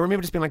 what? I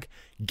remember just being like,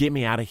 get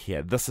me out of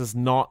here. This is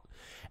not.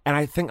 And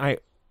I think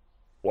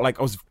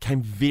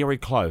came very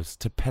close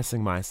to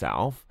pissing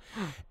myself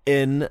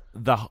in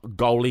the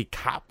goalie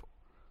cup,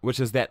 which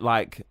is that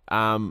like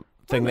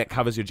thing that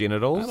covers your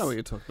genitals. I don't know what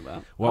you're talking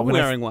about. Well, I'm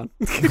wearing one.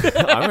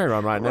 I'm wearing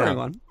one right now. Wearing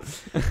one.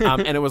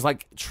 And it was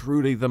like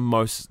truly the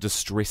most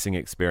distressing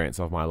experience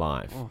of my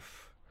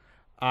life.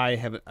 I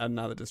have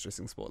another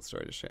distressing sports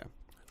story to share.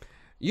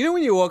 You know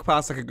when you walk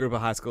past like a group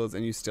of high schoolers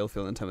and you still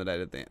feel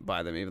intimidated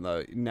by them, even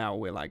though now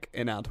we're like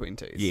in our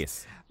 20s?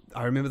 Yes.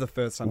 I remember the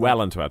first time.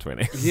 Well into our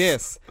 20s.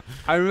 Yes.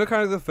 I remember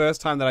kind of the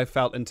first time that I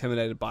felt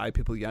intimidated by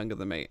people younger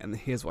than me. And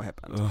here's what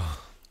happened.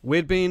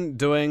 We'd been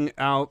doing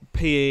our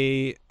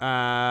PE.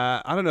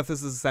 I don't know if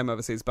this is the same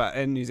overseas, but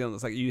in New Zealand,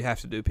 it's like you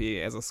have to do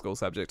PE as a school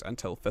subject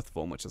until 5th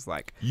form, which is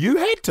like... You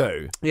had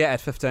to? Yeah,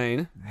 at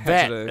 15.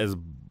 That is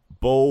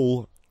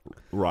bull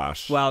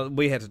rush. Well,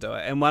 we had to do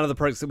it. And one of the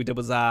projects that we did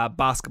was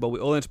basketball. We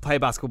all learned to play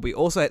basketball. We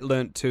also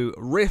learned to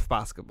ref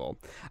basketball.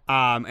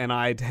 And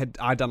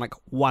I'd done like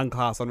one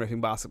class on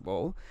reffing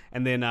basketball.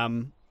 And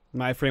then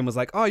my friend was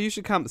like, oh, you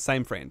should come.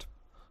 Same friend.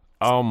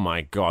 Oh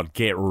my God,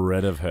 get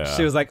rid of her.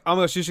 She was like, oh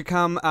my gosh, you should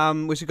come.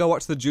 We should go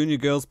watch the junior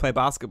girls play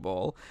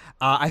basketball.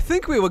 I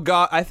think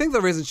the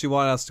reason she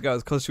wanted us to go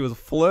is because she was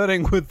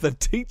flirting with the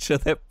teacher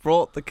that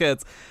brought the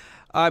kids.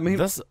 I mean,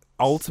 this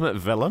ultimate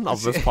villain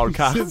of this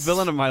podcast. She's the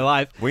villain of my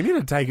life. We need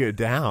to take her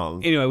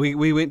down. Anyway,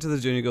 we went to the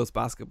junior girls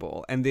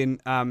basketball, and then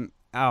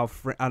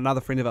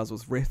another friend of ours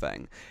was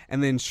reffing,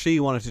 and then she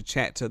wanted to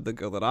chat to the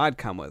girl that I'd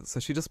come with, so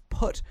she just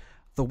put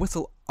the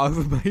whistle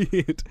over my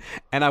head,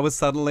 and I was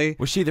suddenly...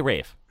 Was she the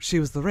ref? She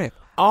was the ref.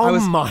 Oh I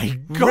was my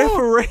God.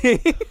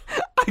 refereeing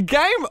a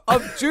game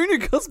of junior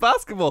girls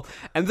basketball,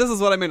 and this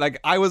is what I mean. Like,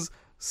 I was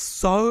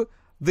so...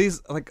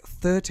 These like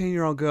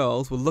 13-year-old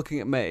girls were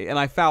looking at me, and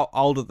I felt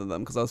older than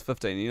them because I was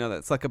 15. You know,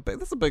 that's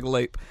a big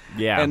leap.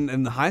 Yeah.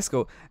 In the high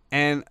school,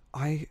 and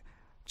I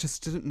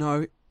just didn't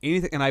know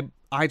anything, and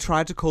I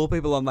tried to call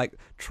people on like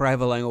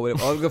traveling or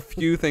whatever. Like a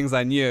few things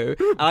I knew.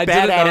 And I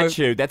bad didn't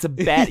attitude. That's a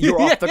bad.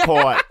 You're off the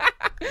court.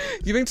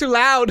 You're being too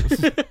loud.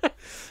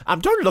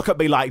 Don't look at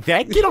me like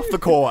that. Get off the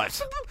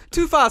court.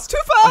 Too fast.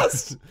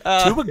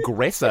 Too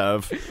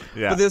aggressive.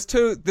 Yeah. But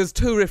there's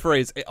two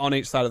referees on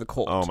each side of the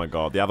court. Oh my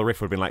God. The other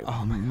ref would have been like,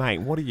 oh, mate,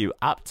 what are you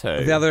up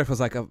to? The other ref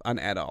was like an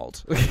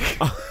adult. It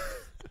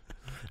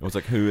was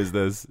like, who is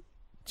this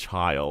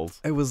child?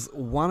 It was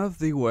one of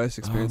the worst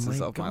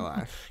experiences of my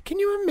life. Can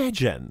you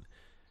imagine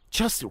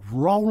just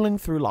rolling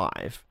through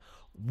life?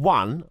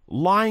 One,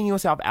 lying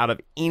yourself out of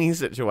any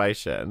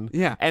situation.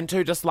 Yeah. And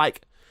two, just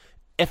like,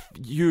 if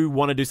you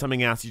want to do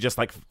something else, you just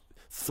like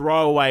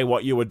throw away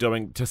what you were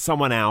doing to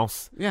someone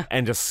else. Yeah.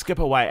 And just skip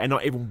away and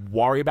not even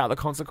worry about the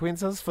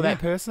consequences for that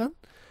person.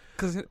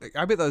 Because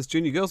I bet those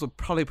junior girls were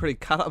probably pretty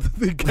cut up.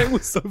 The game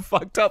was so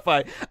fucked up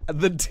by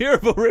the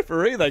terrible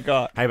referee they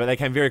got. Hey, but they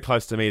came very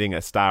close to meeting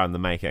a star in the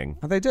making.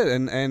 They did,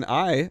 and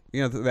I,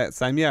 that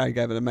same year, I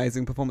gave an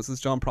amazing performance as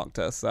John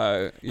Proctor.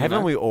 So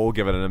haven't we all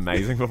given an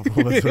amazing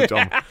performance of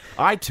John?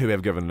 I too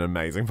have given an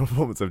amazing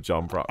performance of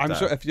John Proctor. I'm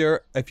sure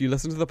if you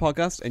listen to the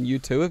podcast and you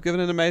too have given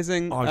an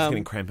amazing. I'm just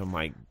getting cramp in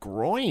my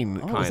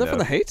groin. Oh, is that from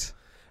the heat?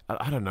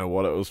 I don't know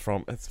what it was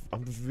from.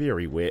 I'm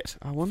very wet.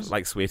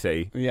 Like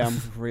sweaty. Yeah,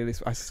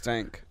 I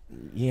stink.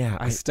 Yeah.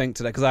 I stink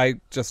today because I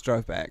just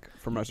drove back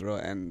from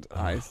Rotorua and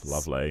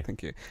lovely.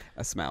 Thank you.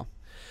 I smell.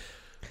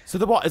 So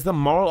what is the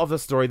moral of the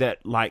story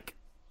that like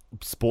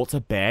sports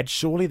are bad?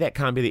 Surely that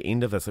can't be the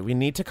end of this. We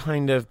need to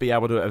kind of be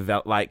able to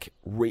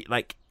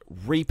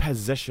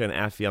reposition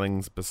our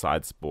feelings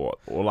besides sport,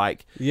 or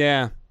like.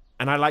 Yeah.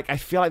 And I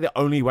feel like the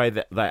only way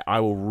that I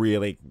will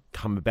really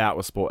come about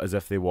with sport is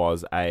if there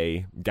was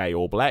a gay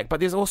All Black. But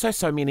there's also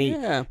so many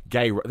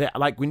gay,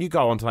 like when you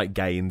go onto like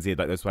Gay NZ,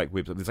 like those like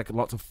websites, there's like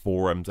lots of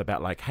forums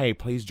about like, hey,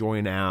 please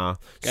join our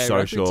Gay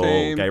social rugby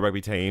team. gay rugby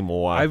team.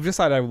 Or I've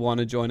decided I want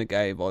to join a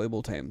gay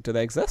volleyball team. Do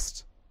they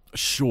exist?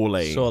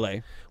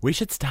 Surely. We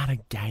should start a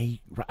gay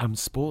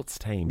sports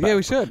team. Yeah,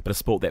 we should. But a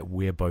sport that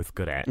we're both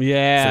good at.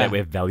 Yeah. So that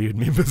we're valued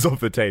members of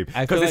the team.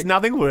 Because there's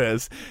nothing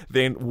worse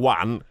than,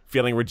 one,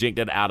 feeling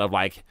rejected out of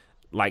like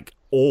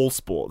all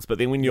sports. But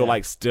then when you're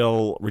like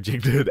still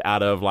rejected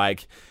out of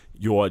like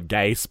your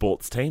gay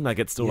sports team, like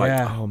it's still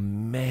like, oh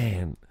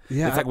man.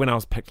 Yeah. It's like when I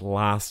was picked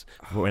last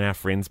when our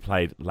friends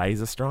played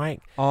Laser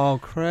Strike. Oh,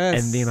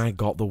 Chris. And then I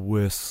got the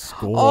worst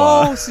score.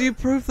 Oh, so you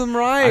proved them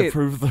right. I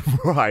proved them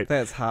right.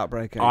 That's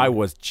heartbreaking. I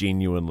was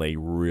genuinely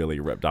really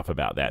ripped up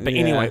about that. But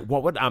anyway,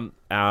 what would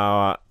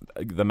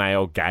the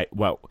male gay?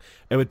 Well,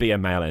 it would be a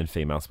male and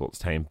female sports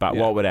team. But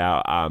what would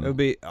our it would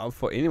be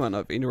for anyone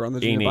on the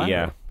gender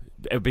binary.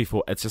 It would be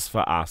it's just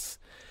for us.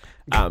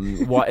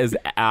 What is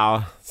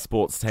our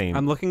sports team?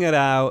 I'm looking at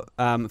our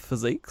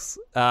physiques,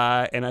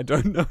 and I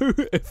don't know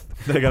if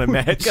they're going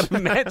to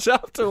match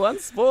up to one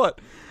sport.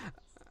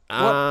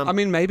 I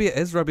mean, maybe it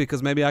is rugby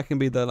because maybe I can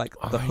be the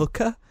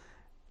hooker,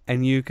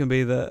 and you can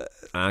be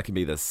I can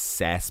be the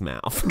sass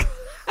mouth.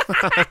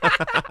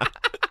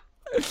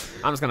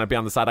 I'm just going to be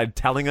on the side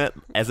telling it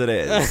as it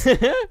is.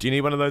 Do you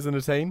need one of those in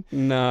a team?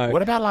 No.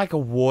 What about like a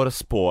water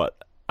sport?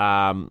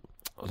 Oh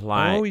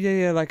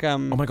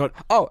my god.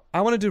 Oh, I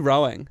want to do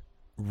rowing.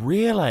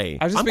 Really?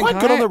 I'm quite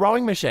good on the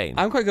rowing machine.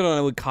 I'm quite good on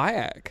it with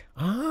kayak.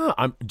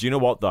 Do you know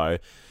what though?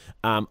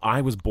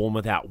 I was born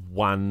without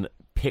one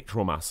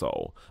pectoral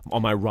muscle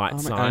on my right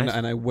side.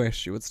 And I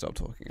wish you would stop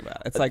talking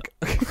about it. It's like...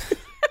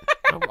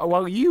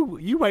 Well,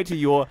 you wait till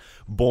you're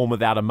born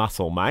without a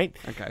muscle, mate.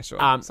 Okay, sure.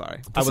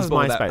 Sorry. I was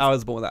born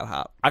without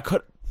heart. I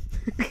could...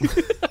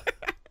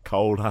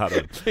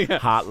 Cold-hearted.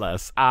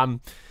 Heartless.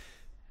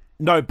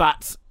 No,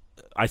 but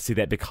I see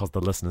that because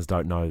the listeners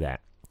don't know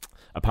that.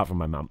 Apart from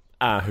my mum,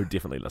 who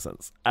definitely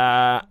listens.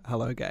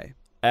 Hello, gay.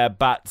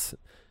 But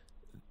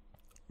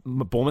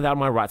born without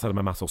my right side of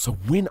my muscle. So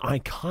when I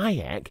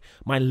kayak,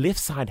 my left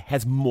side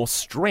has more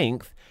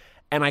strength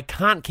and I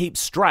can't keep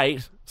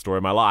straight, story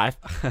of my life,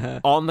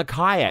 on the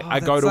kayak. I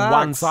go to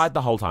one side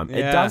the whole time. Yeah.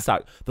 It does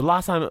suck. The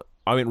last time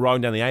I went rowing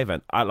down the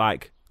Avon, I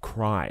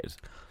cried.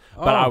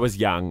 But I was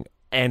young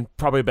and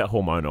probably a bit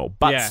hormonal,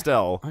 but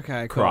still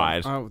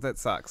cried. Oh, that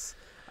sucks.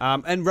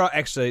 And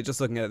actually,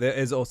 just looking at it, there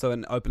is also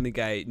an openly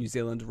gay New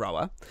Zealand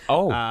rower.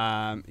 Oh.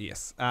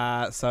 Yes.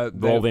 So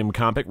all them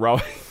can't pick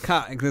rowing.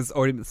 There's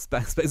already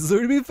space has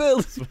already been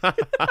filled.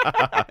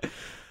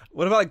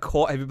 What about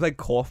have you played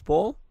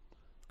korfball?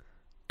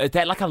 Is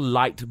that like a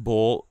light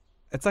ball?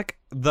 It's like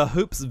the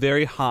hoop's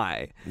very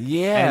high.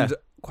 Yeah. And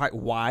quite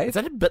wide. Is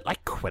that a bit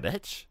like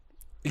Quidditch?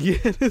 Yeah,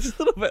 it is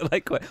a little bit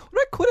like Quidditch. What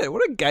about Quidditch?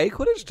 What a gay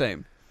Quidditch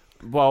team.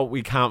 Well,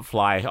 we can't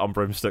fly on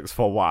broomsticks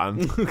for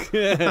one.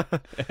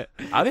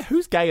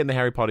 Who's gay in the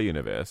Harry Potter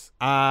universe?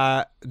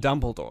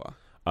 Dumbledore.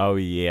 Oh,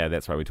 yeah,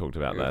 that's right. We talked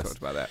about this. We talked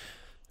about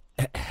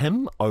that.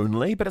 Him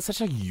only, but it's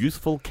such a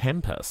youthful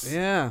campus.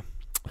 Yeah.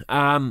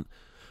 I'm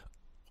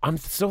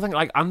still thinking,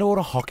 like,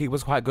 underwater hockey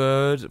was quite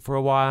good for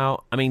a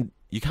while. I mean,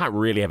 you can't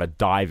really have a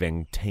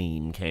diving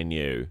team, can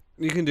you?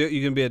 You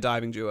can be a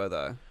diving duo,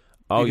 though.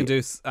 Oh, you can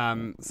do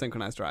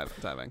synchronized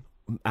diving.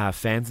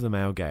 Fans of the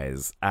male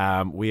gaze,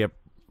 we are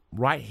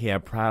right here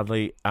proud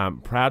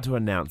to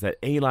announce that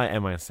Eli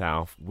and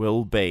myself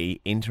will be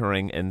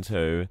entering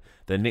into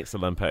the next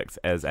Olympics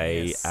as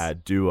a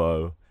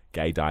duo,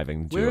 gay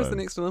diving duo. Where is the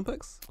next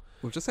Olympics?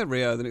 We've just had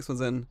Rio. The next one's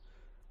in...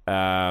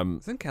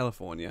 it's in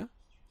California.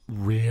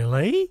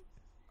 Really?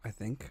 I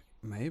think.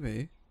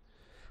 Maybe.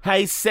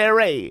 Hey,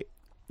 Siri,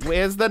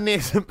 where's the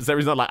next...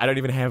 Siri's not like, I don't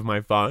even have my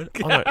phone.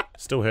 Oh, no,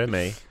 still heard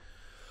me.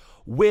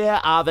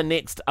 Where are the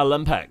next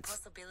Olympics?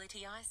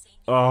 Possibility I see.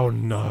 Oh,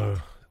 no.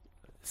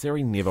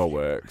 Siri never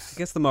works. I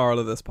guess the moral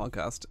of this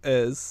podcast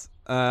is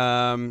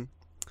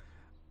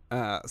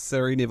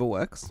Siri never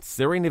works.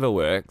 Siri never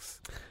works.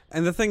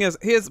 And the thing is,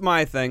 here's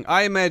my thing.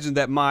 I imagine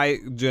that my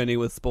journey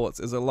with sports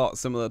is a lot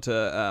similar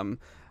to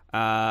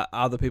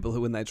other people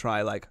who, when they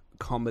try like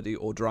comedy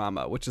or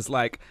drama, which is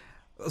like...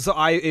 So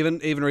I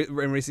even in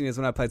recent years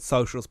when I played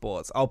social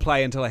sports, I'll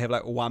play until I have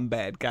like one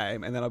bad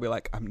game, and then I'll be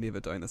like, I'm never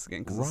doing this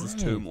again because this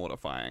is too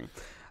mortifying.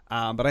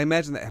 But I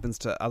imagine that happens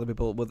to other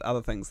people with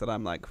other things that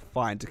I'm like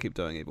fine to keep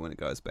doing even when it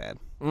goes bad.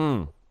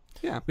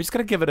 Yeah, we just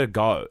gotta give it a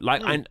go.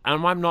 Like, and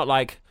I'm not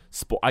like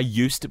sport. I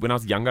used to, when I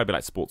was younger, I'd be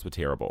like, sports were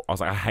terrible. I was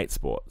like, I hate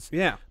sports.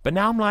 Yeah, but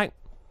now I'm like,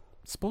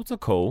 sports are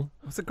cool.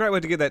 It's a great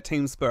way to get that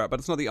team spirit, but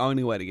it's not the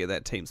only way to get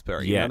that team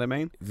spirit. You know what I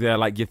mean? They're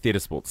like your theatre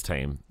sports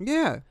team.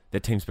 Yeah, their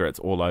team spirit's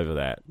all over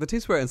that. The team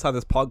spirit inside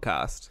this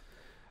podcast.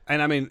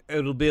 And I mean,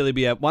 it'll barely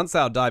be once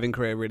our diving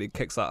career really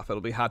kicks off,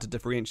 it'll be hard to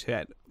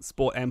differentiate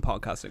sport and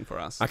podcasting for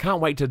us. I can't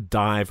wait to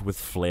dive with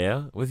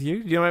flair with you.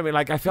 You know what I mean?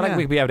 Like, I feel like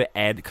we'd be able to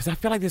add, because I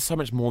feel like there's so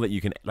much more that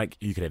you can, like,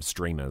 you could have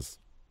streamers,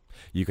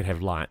 you could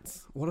have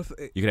lights, what if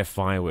you could have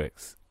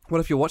fireworks. What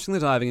if you're watching the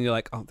diving and you're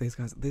like, oh, these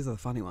are the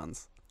funny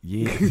ones.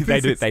 Yeah,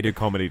 they do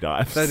comedy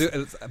dives. They do.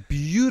 It's a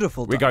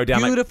beautiful. We go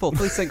down beautiful,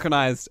 fully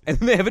synchronized, and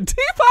then they have a tea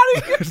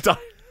party.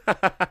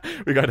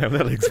 We go down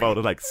with our legs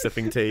folded, like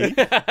sipping tea.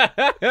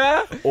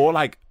 Or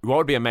like, what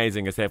would be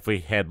amazing is if we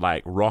had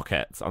like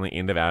rockets on the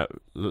end of our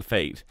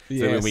feet.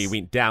 So when we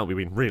went down, we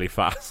went really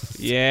fast.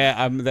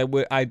 Yeah, they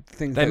were. I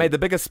think they made the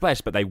biggest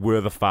splash, but they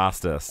were the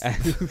fastest.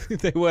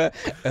 They were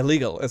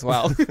illegal as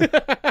well.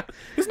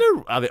 There's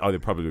no. There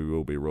probably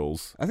will be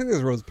rules. I think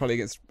there's rules probably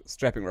against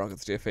strapping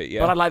rockets to your feet. Yeah,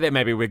 but I like that.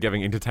 Maybe we're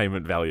giving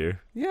entertainment value.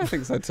 Yeah, I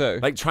think so too.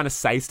 Like trying to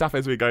say stuff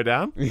as we go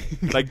down,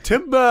 like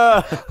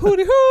timber,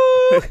 hooty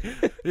hoo.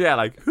 Yeah,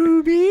 like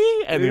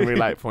hoobie, and then we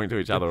like point to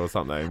each other or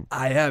something.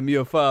 I am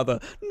your father.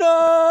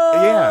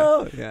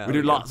 No. Yeah. We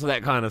do lots of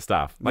that kind of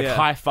stuff, like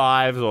high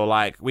fives, or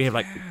like we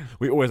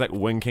always like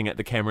winking at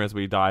the camera as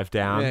we dive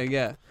down.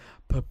 Yeah.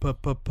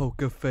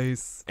 Poker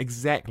face.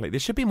 Exactly. There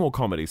should be more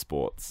comedy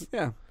sports.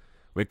 Yeah.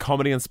 Where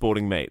comedy and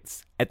sporting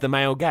meets at the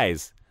Male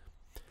Gaze.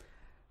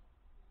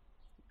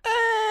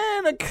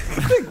 And I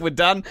think we're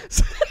done.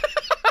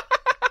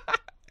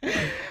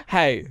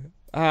 Hey.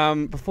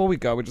 Before we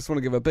go, we just want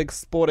to give a big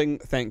sporting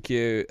thank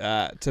you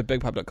to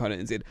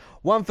bigpipe.co.nz.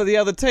 One for the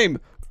other team.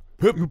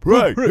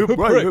 Hooray,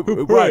 hooray,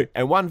 hooray.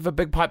 And one for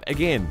Big Pipe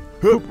again.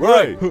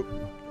 Hooray.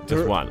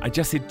 Just one. I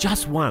just said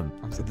just one.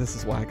 So this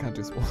is why I can't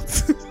do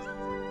sports.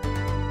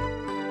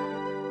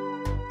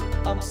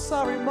 I'm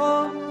sorry,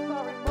 Mom.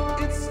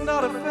 It's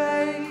not a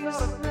phase.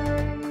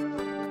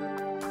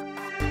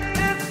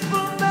 It's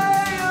the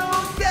Male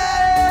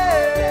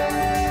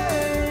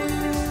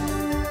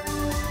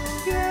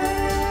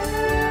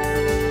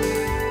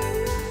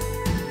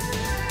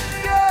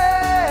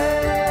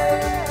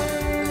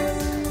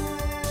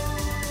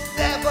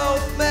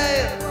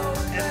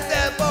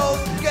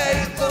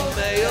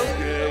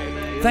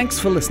Thanks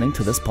for listening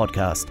to this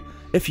podcast.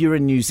 If you're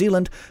in New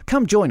Zealand,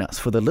 come join us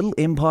for the Little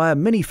Empire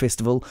Mini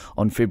Festival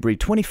on February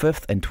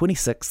 25th and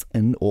 26th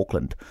in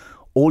Auckland.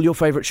 All your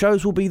favourite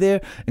shows will be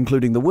there,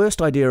 including The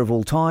Worst Idea of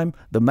All Time,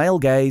 The Male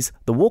Gaze,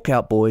 The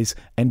Walkout Boys,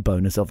 and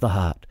Boners of the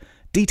Heart.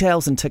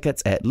 Details and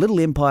tickets at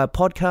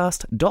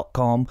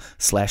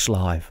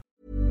littleempirepodcast.com/live.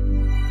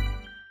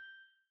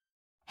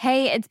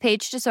 Hey, it's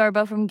Paige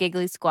DeSorbo from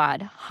Giggly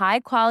Squad. High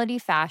quality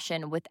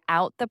fashion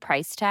without the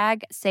price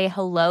tag. Say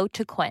hello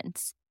to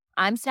Quince.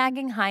 I'm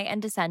snagging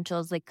high-end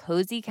essentials like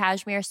cozy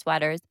cashmere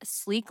sweaters,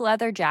 sleek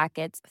leather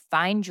jackets,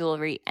 fine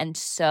jewelry, and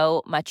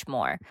so much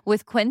more.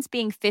 With Quince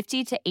being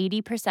 50 to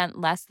 80%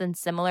 less than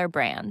similar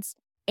brands.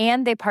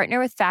 And they partner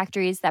with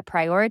factories that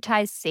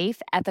prioritize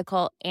safe,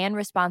 ethical, and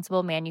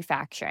responsible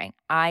manufacturing.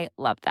 I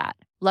love that.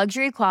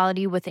 Luxury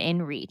quality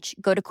within reach.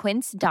 Go to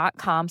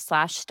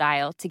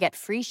quince.com/style to get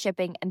free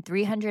shipping and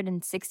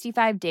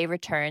 365-day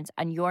returns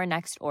on your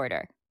next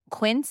order.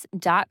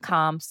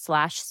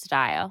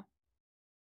 Quince.com/style.